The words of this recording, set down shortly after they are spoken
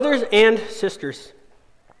Brothers and sisters,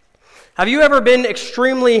 have you ever been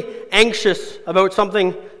extremely anxious about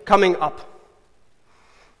something coming up?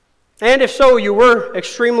 And if so, you were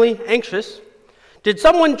extremely anxious. Did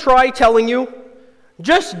someone try telling you,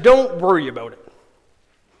 just don't worry about it?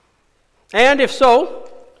 And if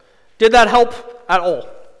so, did that help at all?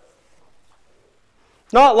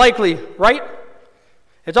 Not likely, right?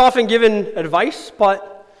 It's often given advice,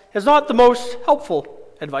 but it's not the most helpful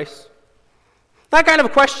advice. That kind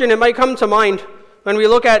of question, it might come to mind when we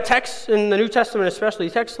look at texts in the New Testament especially,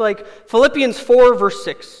 texts like Philippians 4 verse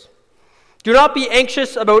 6. Do not be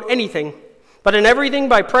anxious about anything, but in everything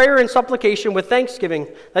by prayer and supplication with thanksgiving,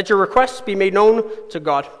 let your requests be made known to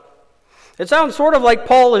God. It sounds sort of like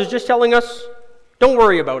Paul is just telling us, don't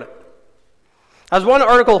worry about it. As one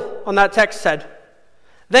article on that text said,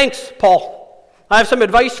 thanks, Paul. I have some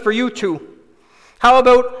advice for you too. How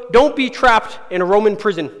about don't be trapped in a Roman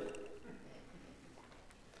prison?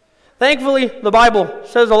 Thankfully, the Bible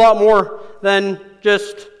says a lot more than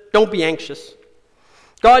just don't be anxious.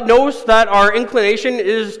 God knows that our inclination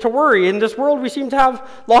is to worry. In this world, we seem to have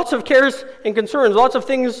lots of cares and concerns, lots of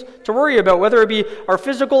things to worry about, whether it be our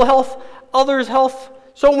physical health, others' health,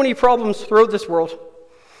 so many problems throughout this world.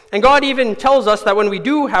 And God even tells us that when we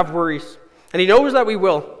do have worries, and He knows that we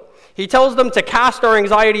will, He tells them to cast our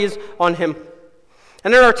anxieties on Him.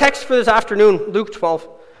 And in our text for this afternoon, Luke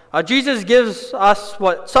 12, Jesus gives us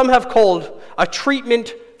what some have called a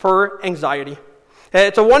treatment for anxiety.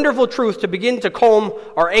 It's a wonderful truth to begin to calm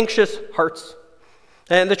our anxious hearts.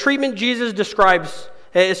 And the treatment Jesus describes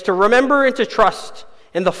is to remember and to trust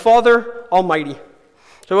in the Father Almighty.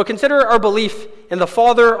 So we'll consider our belief in the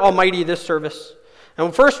Father Almighty this service.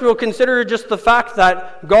 And first we'll consider just the fact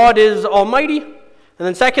that God is Almighty. And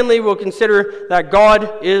then secondly, we'll consider that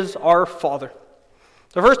God is our Father.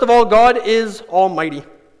 So first of all, God is Almighty.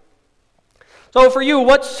 So for you,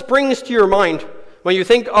 what springs to your mind when you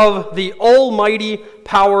think of the almighty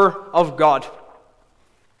power of God?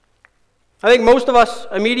 I think most of us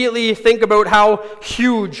immediately think about how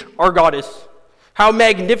huge our God is, how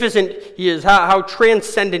magnificent He is, how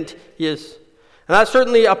transcendent He is. And that's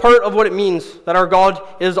certainly a part of what it means that our God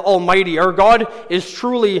is almighty. Our God is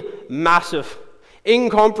truly massive,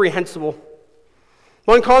 incomprehensible.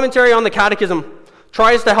 One commentary on the Catechism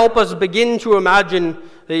tries to help us begin to imagine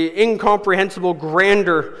the incomprehensible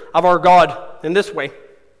grandeur of our God in this way.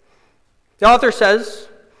 The author says,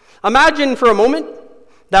 imagine for a moment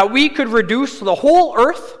that we could reduce the whole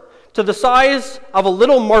earth to the size of a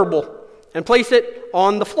little marble and place it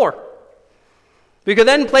on the floor. We could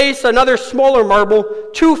then place another smaller marble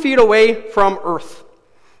 2 feet away from earth.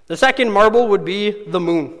 The second marble would be the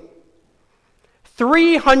moon.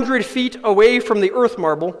 300 feet away from the earth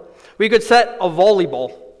marble, we could set a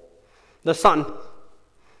volleyball, the sun.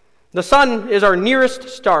 The sun is our nearest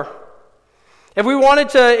star. If we wanted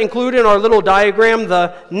to include in our little diagram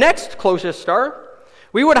the next closest star,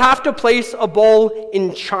 we would have to place a ball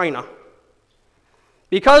in China.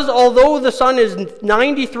 Because although the sun is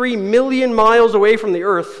 93 million miles away from the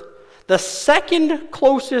earth, the second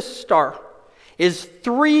closest star is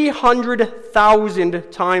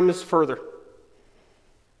 300,000 times further.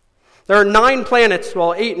 There are 9 planets,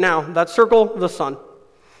 well 8 now, that circle the sun.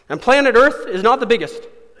 And planet Earth is not the biggest.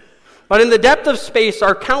 But in the depth of space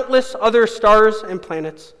are countless other stars and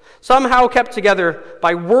planets, somehow kept together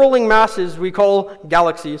by whirling masses we call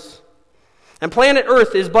galaxies. And planet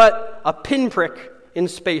Earth is but a pinprick in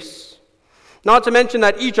space. Not to mention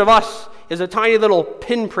that each of us is a tiny little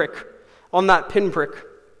pinprick on that pinprick.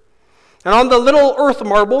 And on the little earth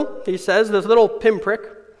marble, he says, this little pinprick,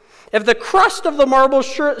 if the crust of the marble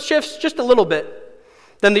shifts just a little bit,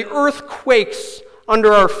 then the earth quakes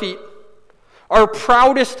under our feet. Our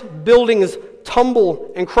proudest buildings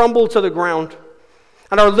tumble and crumble to the ground.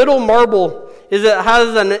 And our little marble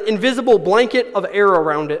has an invisible blanket of air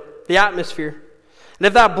around it, the atmosphere. And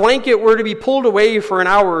if that blanket were to be pulled away for an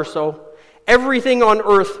hour or so, everything on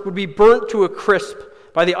earth would be burnt to a crisp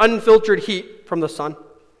by the unfiltered heat from the sun.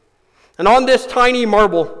 And on this tiny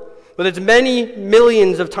marble, with its many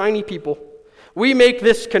millions of tiny people, we make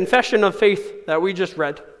this confession of faith that we just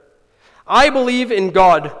read. I believe in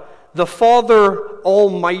God, the Father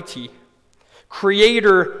Almighty,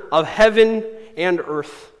 creator of heaven and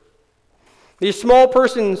earth. These small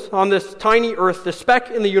persons on this tiny earth, the speck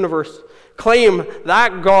in the universe, claim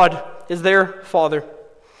that God is their Father.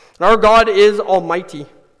 And our God is almighty.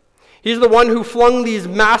 He's the one who flung these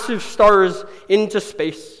massive stars into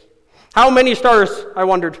space. How many stars, I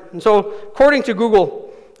wondered. And so, according to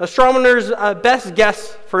Google, astronomers' best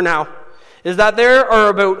guess for now is that there are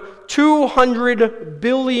about 200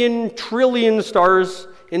 billion trillion stars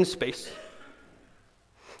in space.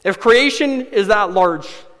 If creation is that large,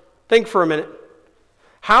 think for a minute.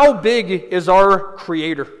 How big is our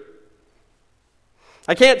Creator?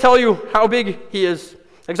 I can't tell you how big he is,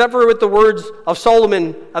 except for with the words of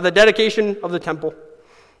Solomon at the dedication of the temple.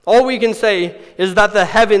 All we can say is that the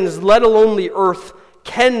heavens, let alone the earth,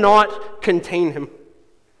 cannot contain him.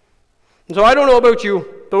 And so I don't know about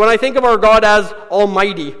you, but when I think of our God as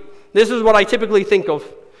Almighty, this is what I typically think of.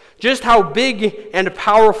 Just how big and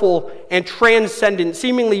powerful and transcendent,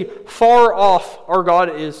 seemingly far off our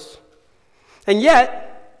God is. And yet,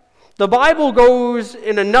 the Bible goes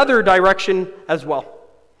in another direction as well.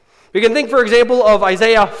 We can think, for example, of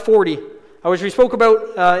Isaiah 40, which we spoke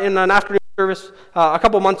about in an afternoon service a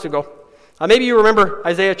couple months ago. Maybe you remember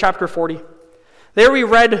Isaiah chapter 40. There we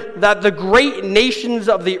read that the great nations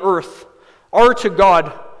of the earth are to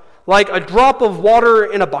God like a drop of water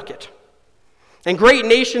in a bucket. And great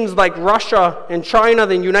nations like Russia and China,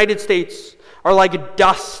 the United States, are like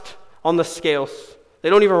dust on the scales. They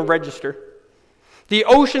don't even register. The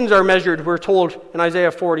oceans are measured, we're told in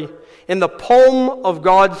Isaiah 40, in the palm of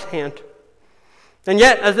God's hand. And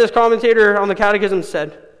yet, as this commentator on the Catechism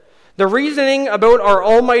said, the reasoning about our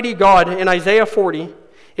Almighty God in Isaiah 40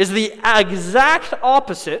 is the exact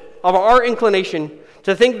opposite of our inclination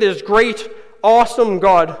to think this great, awesome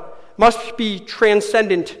God must be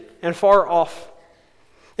transcendent and far off.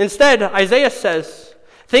 Instead, Isaiah says,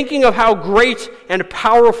 thinking of how great and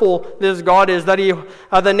powerful this God is, that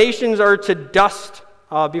the nations are to dust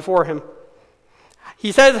before him.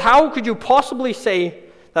 He says, how could you possibly say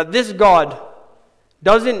that this God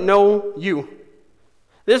doesn't know you?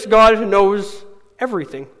 This God knows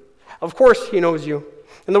everything. Of course he knows you.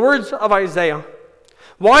 In the words of Isaiah,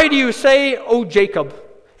 why do you say, O Jacob,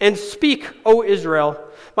 and speak, O Israel,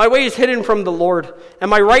 my way is hidden from the Lord, and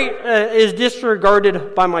my right is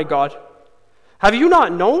disregarded by my God? Have you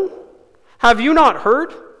not known? Have you not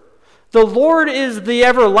heard? The Lord is the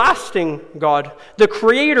everlasting God, the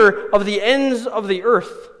creator of the ends of the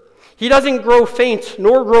earth. He doesn't grow faint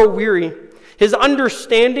nor grow weary. His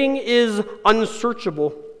understanding is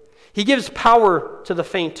unsearchable. He gives power to the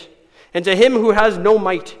faint, and to him who has no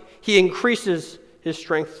might, he increases his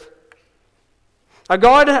strength. A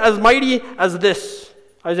God as mighty as this,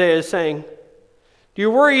 Isaiah is saying, do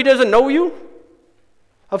you worry he doesn't know you?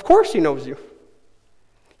 Of course he knows you.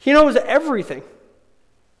 He knows everything.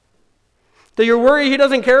 Do you worry he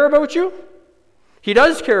doesn't care about you? He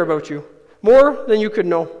does care about you, more than you could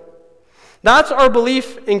know. That's our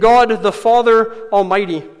belief in God the Father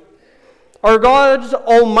Almighty. Our God's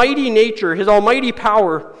almighty nature, his almighty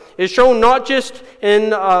power, is shown not just in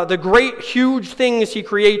the great, huge things he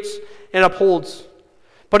creates and upholds,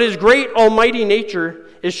 but his great almighty nature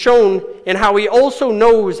is shown in how he also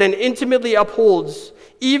knows and intimately upholds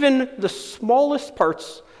even the smallest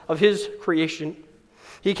parts of his creation.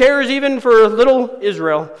 He cares even for little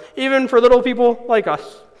Israel, even for little people like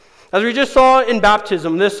us. As we just saw in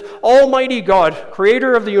baptism, this almighty God,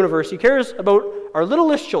 creator of the universe, he cares about our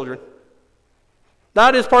littlest children.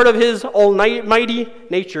 That is part of his almighty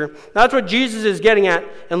nature. That's what Jesus is getting at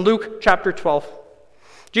in Luke chapter 12.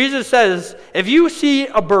 Jesus says, if you see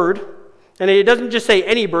a bird, and he doesn't just say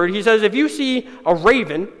any bird, he says if you see a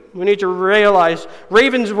raven, we need to realize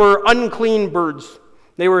ravens were unclean birds.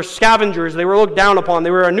 They were scavengers. They were looked down upon.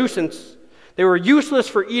 They were a nuisance. They were useless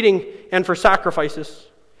for eating and for sacrifices.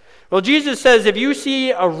 Well, Jesus says if you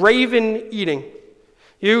see a raven eating,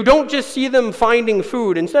 you don't just see them finding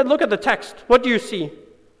food. Instead, look at the text. What do you see?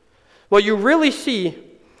 What you really see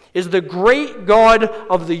is the great God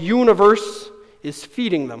of the universe is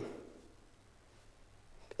feeding them.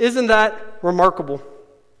 Isn't that remarkable?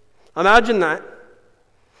 Imagine that.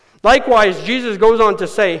 Likewise, Jesus goes on to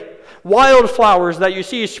say, wildflowers that you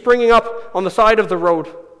see springing up on the side of the road,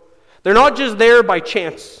 they're not just there by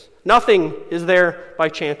chance. Nothing is there by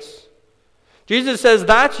chance. Jesus says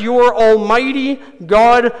that's your almighty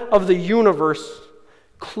God of the universe,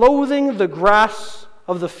 clothing the grass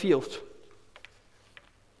of the field.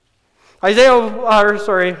 Psalm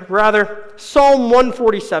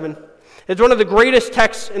 147. It's one of the greatest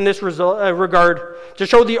texts in this regard to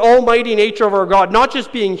show the almighty nature of our God, not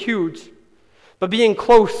just being huge, but being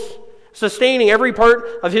close, sustaining every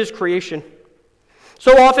part of his creation.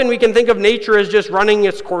 So often we can think of nature as just running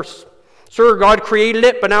its course. Sure, God created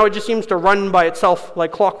it, but now it just seems to run by itself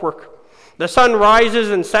like clockwork. The sun rises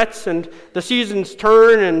and sets, and the seasons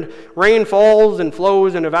turn, and rain falls and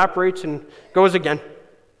flows and evaporates and goes again.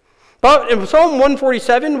 But in Psalm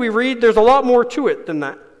 147, we read there's a lot more to it than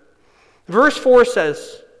that. Verse 4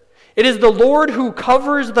 says, "It is the Lord who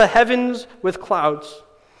covers the heavens with clouds.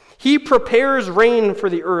 He prepares rain for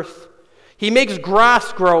the earth. He makes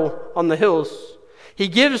grass grow on the hills. He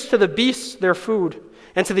gives to the beasts their food,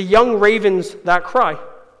 and to the young ravens that cry.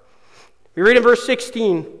 We read in verse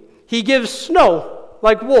 16, He gives snow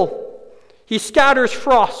like wool. He scatters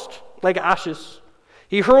frost like ashes.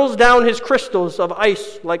 He hurls down His crystals of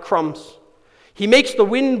ice like crumbs. He makes the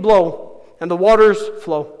wind blow and the waters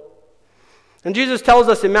flow. And Jesus tells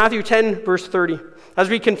us in Matthew 10, verse 30, as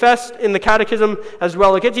we confessed in the catechism as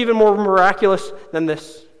well, it gets even more miraculous than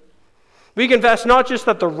this. We confess not just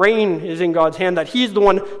that the rain is in God's hand, that He's the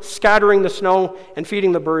one scattering the snow and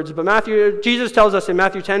feeding the birds, but Jesus tells us in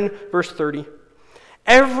Matthew 10, verse 30,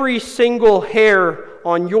 every single hair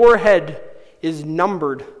on your head is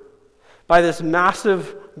numbered by this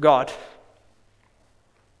massive God.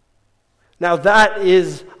 Now that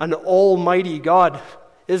is an almighty God,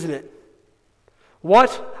 isn't it?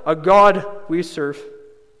 What a God we serve.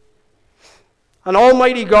 An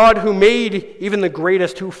almighty God who made even the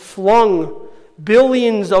greatest, who flung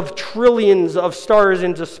billions of trillions of stars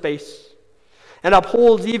into space and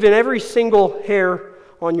upholds even every single hair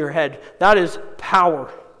on your head. That is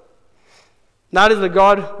power. That is the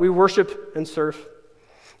God we worship and serve.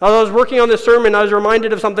 As I was working on this sermon, I was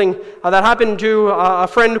reminded of something that happened to a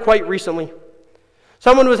friend quite recently.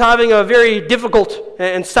 Someone was having a very difficult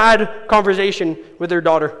and sad conversation with their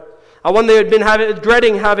daughter, one they had been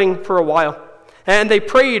dreading having for a while. And they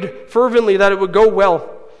prayed fervently that it would go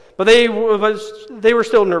well, but they were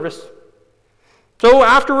still nervous. So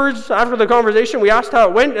afterwards, after the conversation, we asked how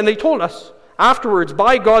it went, and they told us afterwards,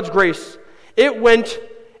 by God's grace, it went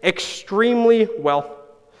extremely well.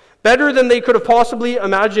 Better than they could have possibly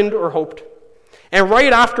imagined or hoped. And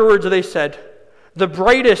right afterwards they said, the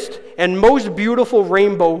brightest and most beautiful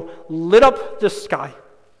rainbow lit up the sky.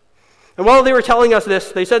 And while they were telling us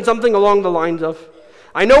this, they said something along the lines of,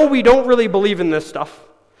 I know we don't really believe in this stuff,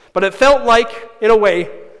 but it felt like, in a way,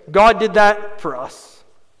 God did that for us.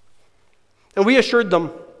 And we assured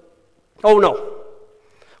them, oh no,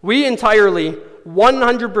 we entirely,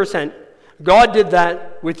 100%, God did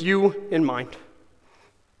that with you in mind.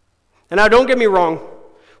 And now don't get me wrong,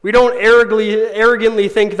 we don't arrogantly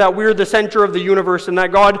think that we're the center of the universe and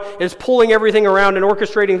that God is pulling everything around and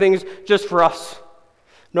orchestrating things just for us.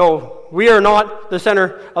 No, we are not the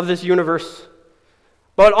center of this universe.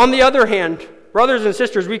 But on the other hand, brothers and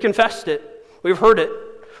sisters, we confessed it. We've heard it.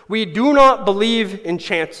 We do not believe in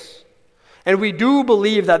chance. And we do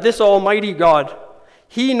believe that this almighty God,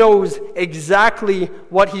 He knows exactly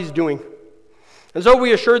what He's doing. And so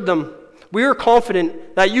we assured them, we are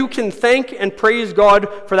confident that you can thank and praise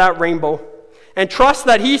God for that rainbow and trust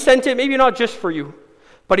that He sent it maybe not just for you,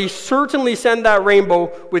 but He certainly sent that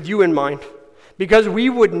rainbow with you in mind, because we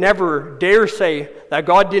would never dare say that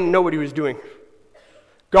God didn't know what He was doing.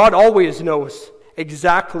 God always knows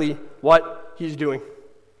exactly what He's doing.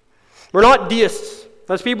 We're not deists.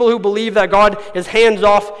 That's people who believe that God is hands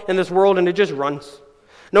off in this world and it just runs.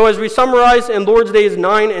 No, as we summarize in Lord's Days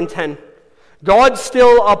 9 and 10, God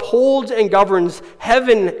still upholds and governs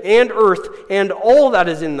heaven and earth and all that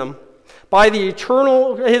is in them by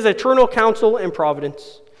His eternal counsel and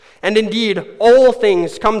providence. And indeed, all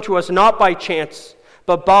things come to us not by chance,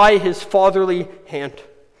 but by His fatherly hand.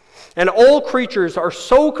 And all creatures are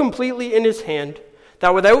so completely in His hand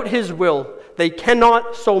that without His will, they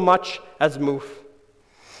cannot so much as move.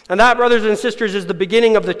 And that, brothers and sisters, is the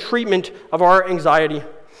beginning of the treatment of our anxiety.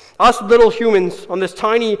 Us little humans on this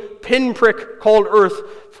tiny pinprick called Earth,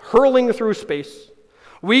 hurling through space.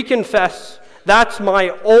 We confess, that's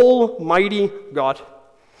my almighty God.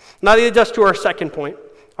 And that leads us to our second point,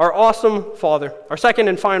 our awesome Father, our second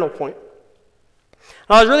and final point.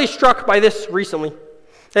 And I was really struck by this recently.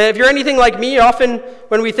 If you're anything like me, often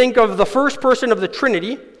when we think of the first person of the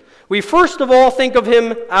Trinity, we first of all think of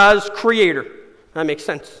Him as Creator. That makes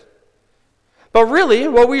sense. But really,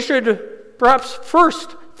 what we should perhaps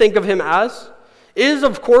first think of Him as is,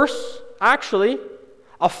 of course, actually,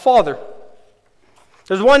 a Father.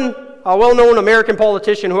 There's one well-known American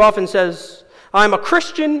politician who often says, I'm a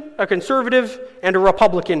Christian, a conservative, and a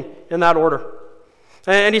Republican, in that order.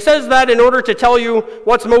 And he says that in order to tell you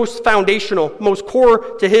what's most foundational, most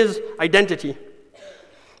core to his identity.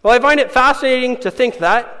 Well, I find it fascinating to think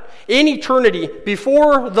that in eternity,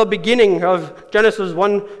 before the beginning of Genesis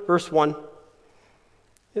 1, verse 1,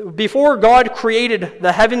 before God created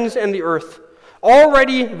the heavens and the earth,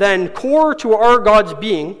 already then core to our God's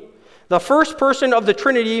being, the first person of the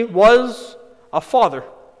Trinity was a Father.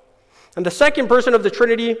 And the second person of the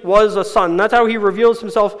Trinity was a Son. That's how He reveals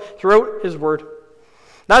Himself throughout His Word.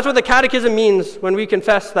 That's what the Catechism means when we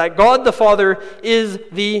confess that God the Father is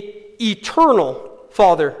the eternal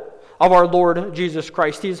Father of our Lord Jesus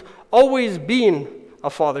Christ. He's always been a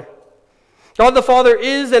Father. God the Father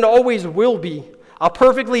is and always will be a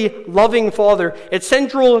perfectly loving Father. It's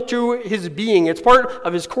central to his being. It's part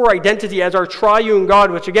of his core identity as our triune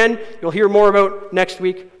God, which again, you'll hear more about next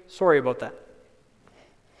week. Sorry about that.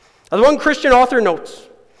 As one Christian author notes,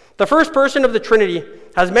 the first person of the Trinity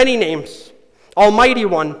has many names: Almighty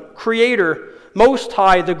One, Creator, Most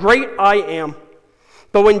High, the Great I Am.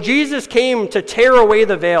 But when Jesus came to tear away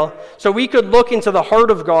the veil so we could look into the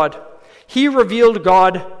heart of God, he revealed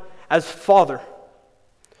God as Father.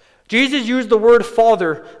 Jesus used the word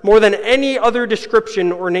Father more than any other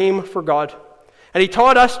description or name for God. And he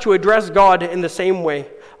taught us to address God in the same way: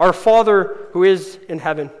 our Father who is in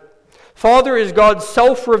heaven. Father is God's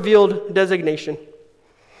self-revealed designation.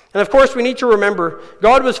 And of course, we need to remember,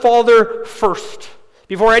 God was Father first,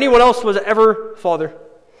 before anyone else was ever Father.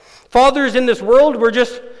 Fathers in this world were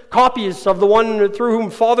just copies of the one through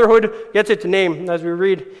whom fatherhood gets its name, as we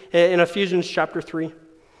read in Ephesians chapter 3.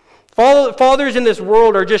 Fathers in this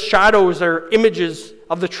world are just shadows or images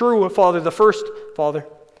of the true Father, the first Father.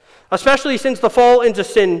 Especially since the fall into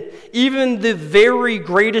sin, even the very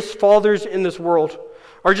greatest fathers in this world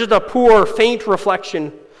are just a poor, faint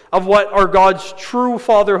reflection of what our God's true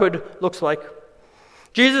fatherhood looks like.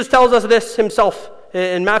 Jesus tells us this himself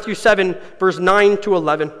in Matthew 7, verse 9 to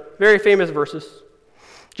 11. Very famous verses.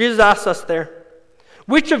 Jesus asks us there,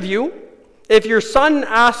 "Which of you, if your son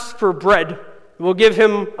asks for bread, will give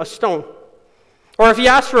him a stone? Or if he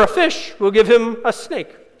asks for a fish, will give him a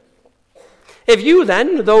snake? If you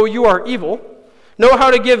then, though you are evil, know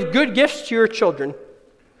how to give good gifts to your children,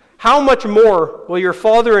 how much more will your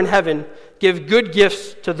Father in heaven give good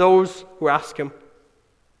gifts to those who ask him?"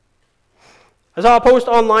 I saw a post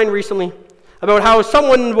online recently about how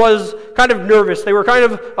someone was kind of nervous. They were kind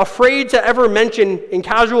of afraid to ever mention in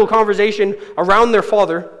casual conversation around their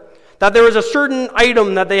father that there was a certain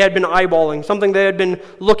item that they had been eyeballing, something they had been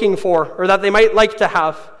looking for, or that they might like to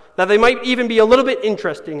have, that they might even be a little bit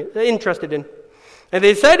interested in. And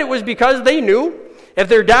they said it was because they knew if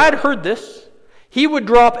their dad heard this, he would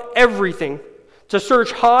drop everything to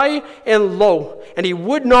search high and low, and he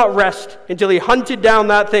would not rest until he hunted down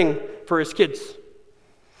that thing for his kids.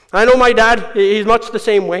 I know my dad, he's much the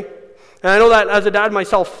same way. And I know that as a dad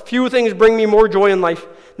myself, few things bring me more joy in life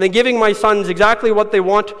than giving my sons exactly what they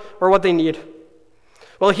want or what they need.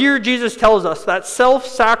 Well, here Jesus tells us that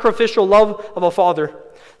self-sacrificial love of a father,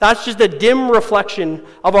 that's just a dim reflection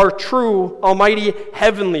of our true, almighty,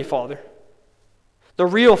 heavenly Father. The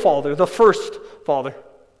real Father, the first Father.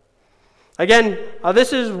 Again,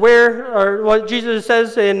 this is where what Jesus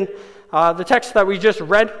says in the text that we just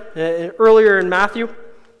read earlier in Matthew.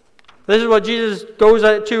 This is what Jesus goes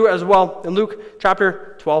to as well in Luke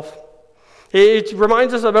chapter 12. It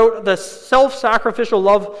reminds us about the self-sacrificial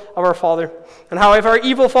love of our Father, and how if our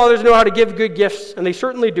evil fathers know how to give good gifts, and they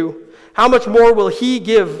certainly do, how much more will he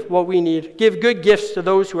give what we need, give good gifts to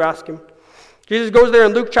those who ask him. Jesus goes there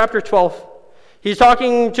in Luke chapter 12. He's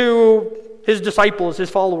talking to his disciples, his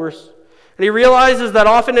followers, and he realizes that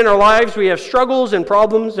often in our lives we have struggles and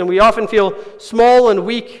problems, and we often feel small and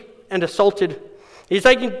weak and assaulted. He's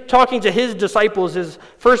talking to his disciples, his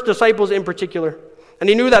first disciples in particular. And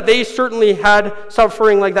he knew that they certainly had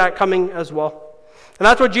suffering like that coming as well. And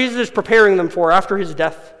that's what Jesus is preparing them for after his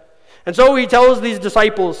death. And so he tells these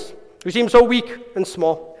disciples, who seem so weak and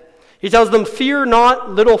small, he tells them, "Fear not,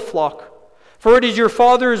 little flock, for it is your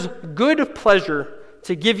Father's good pleasure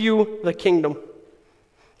to give you the kingdom."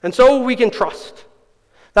 And so we can trust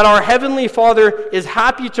that our Heavenly Father is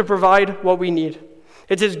happy to provide what we need.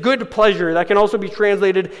 It's his good pleasure, that can also be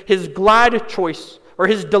translated his glad choice, or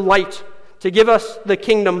his delight, to give us the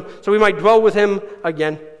kingdom so we might dwell with him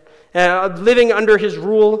again, living under his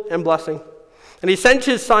rule and blessing. And he sent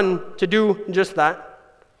his Son to do just that.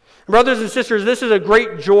 And brothers and sisters, this is a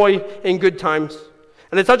great joy in good times.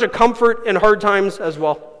 And it's such a comfort in hard times as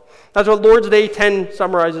well. That's what Lord's Day 10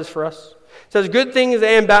 summarizes for us. It says, "Good things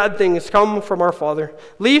and bad things come from our Father.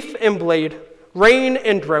 Leaf and blade, rain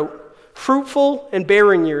and drought, fruitful and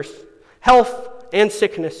barren years, health and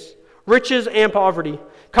sickness, riches and poverty,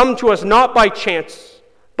 come to us not by chance,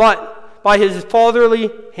 but by his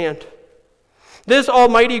fatherly hand." This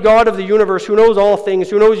almighty God of the universe, who knows all things,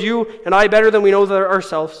 who knows you and I better than we know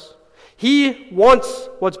ourselves, he wants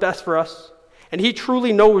what's best for us, and he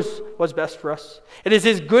truly knows what's best for us. It is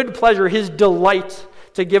his good pleasure, his delight,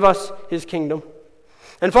 to give us his kingdom.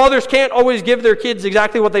 And fathers can't always give their kids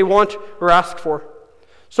exactly what they want or ask for.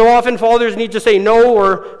 So often fathers need to say no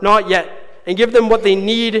or not yet, and give them what they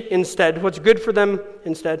need instead, what's good for them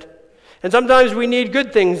instead. And sometimes we need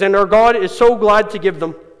good things, and our God is so glad to give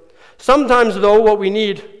them. Sometimes, though, what we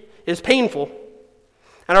need is painful,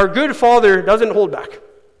 and our good Father doesn't hold back.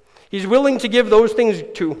 He's willing to give those things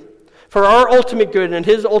too. for our ultimate good and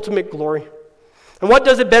his ultimate glory. And what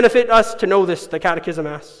does it benefit us to know this, the Catechism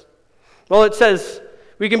asks? Well, it says,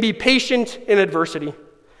 we can be patient in adversity,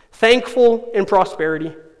 thankful in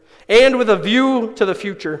prosperity, and with a view to the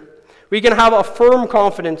future, we can have a firm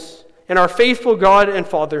confidence in our faithful God and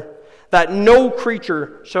Father that no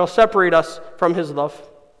creature shall separate us from his love.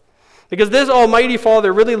 Because this Almighty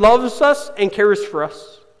Father really loves us and cares for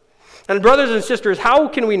us. And brothers and sisters, how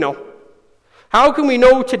can we know? How can we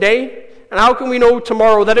know today, and how can we know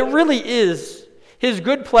tomorrow that it really is his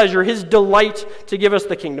good pleasure, his delight to give us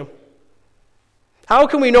the kingdom? How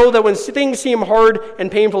can we know that when things seem hard and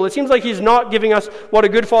painful, it seems like he's not giving us what a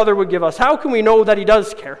good father would give us? How can we know that he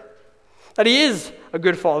does care? That he is a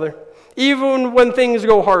good father, even when things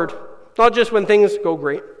go hard, not just when things go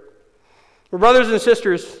great. Well, brothers and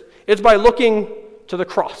sisters, it's by looking to the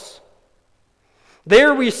cross.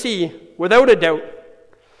 There we see, without a doubt,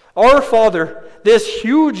 our Father, this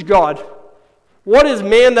huge God. What is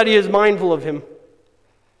man that he is mindful of him?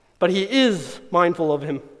 But he is mindful of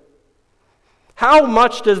him. How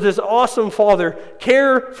much does this awesome Father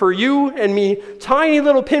care for you and me, tiny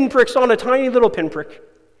little pinpricks on a tiny little pinprick?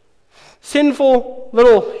 Sinful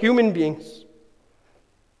little human beings.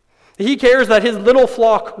 He cares that his little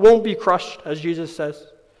flock won't be crushed, as Jesus says.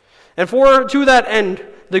 And to that end,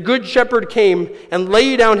 the Good Shepherd came and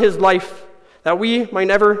laid down his life that we might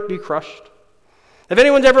never be crushed. If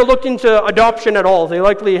anyone's ever looked into adoption at all, they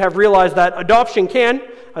likely have realized that adoption can,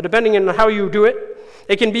 depending on how you do it,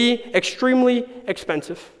 it can be extremely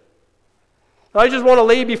expensive. I just want to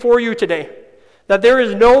lay before you today that there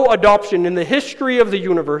is no adoption in the history of the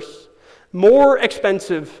universe more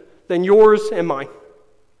expensive than yours and mine.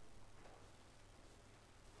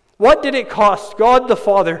 What did it cost God the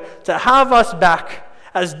Father to have us back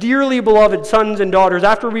as dearly beloved sons and daughters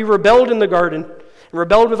after we rebelled in the garden and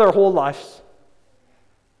rebelled with our whole lives?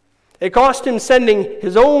 It cost him sending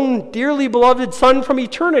his own dearly beloved Son from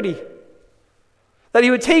eternity, that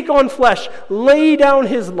he would take on flesh, lay down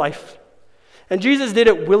his life. And Jesus did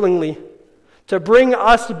it willingly to bring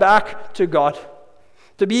us back to God,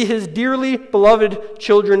 to be his dearly beloved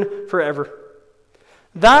children forever.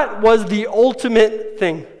 That was the ultimate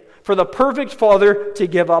thing for the perfect Father to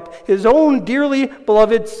give up, his own dearly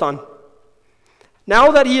beloved Son.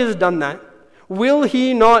 Now that he has done that, will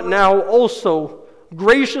he not now also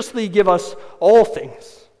graciously give us all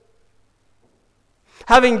things?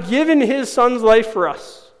 Having given his Son's life for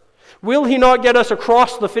us, will he not get us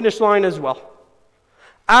across the finish line as well?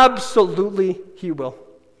 Absolutely he will.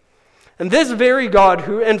 And this very God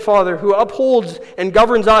and Father who upholds and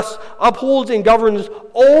governs us, upholds and governs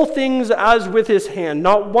all things as with his hand.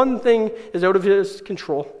 Not one thing is out of his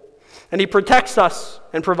control. And he protects us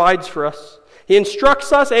and provides for us. He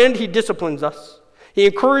instructs us and he disciplines us. He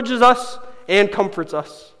encourages us and comforts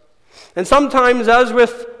us. And sometimes, as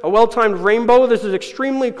with a well-timed rainbow, this is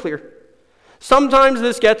extremely clear. Sometimes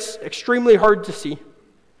this gets extremely hard to see.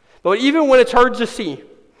 But even when it's hard to see,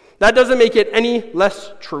 that doesn't make it any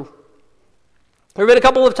less true. There have been a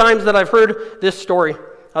couple of times that I've heard this story.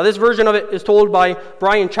 This version of it is told by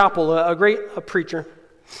Brian Chappell, a great preacher.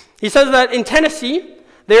 He says that in Tennessee,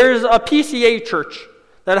 there's a PCA church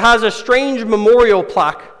that has a strange memorial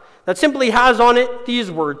plaque that simply has on it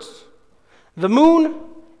these words: "The moon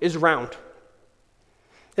is round."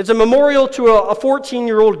 It's a memorial to a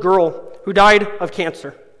 14-year-old girl who died of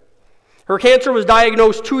cancer. Her cancer was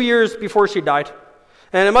diagnosed 2 years before she died.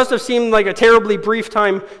 And it must have seemed like a terribly brief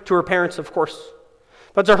time to her parents, of course.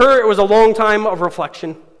 But to her, it was a long time of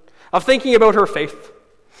reflection, of thinking about her faith,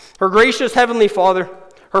 her gracious Heavenly Father,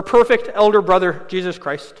 her perfect elder brother, Jesus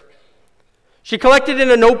Christ. She collected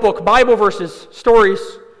in a notebook Bible verses, stories,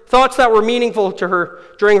 thoughts that were meaningful to her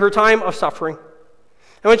during her time of suffering.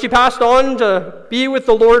 And when she passed on to be with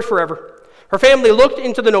the Lord forever, her family looked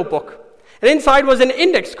into the notebook, and inside was an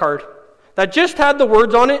index card that just had the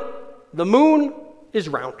words on it, "The moon is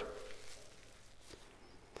round."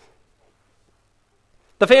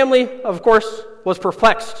 The family, of course, was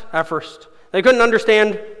perplexed at first. They couldn't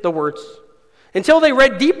understand the words until they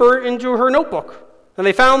read deeper into her notebook, and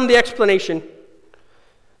they found the explanation.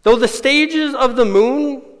 Though the stages of the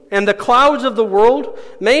moon and the clouds of the world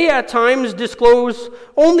may at times disclose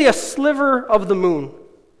only a sliver of the moon,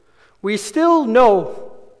 we still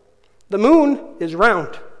know the moon is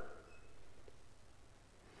round.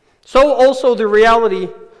 So also the reality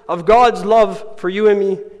of God's love for you and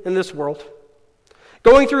me in this world.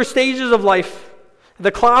 Going through stages of life,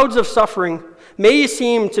 the clouds of suffering may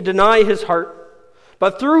seem to deny his heart,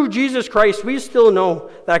 but through Jesus Christ we still know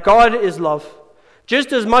that God is love,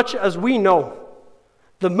 just as much as we know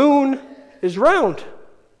the moon is round.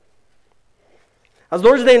 As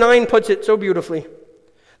Lord's Day 9 puts it so beautifully,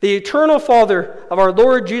 the eternal Father of our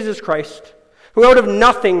Lord Jesus Christ, who out of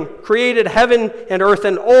nothing created heaven and earth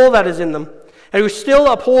and all that is in them, and who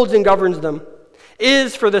still upholds and governs them,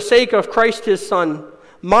 is, for the sake of Christ his Son,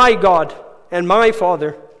 my God and my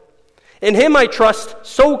Father. In him I trust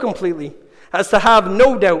so completely as to have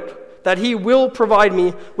no doubt that he will provide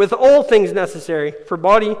me with all things necessary for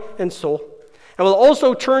body and soul, and will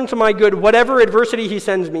also turn to my good whatever adversity he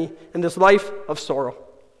sends me in this life of sorrow.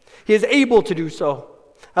 He is able to do so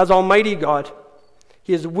as Almighty God.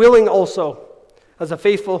 He is willing also as a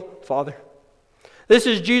faithful Father. This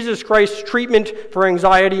is Jesus Christ's treatment for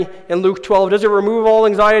anxiety in Luke 12. Does it remove all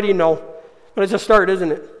anxiety? No. But it's a start,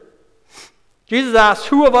 isn't it? Jesus asks,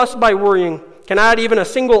 who of us by worrying can add even a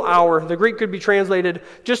single hour, the Greek could be translated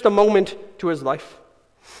just a moment, to his life?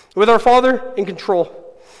 With our Father in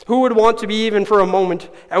control, who would want to be even for a moment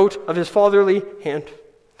out of his fatherly hand?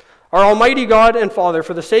 Our Almighty God and Father,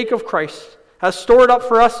 for the sake of Christ, has stored up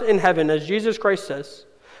for us in heaven, as Jesus Christ says,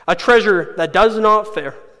 a treasure that does not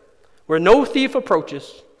fail, where no thief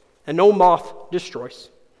approaches and no moth destroys.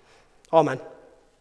 Amen.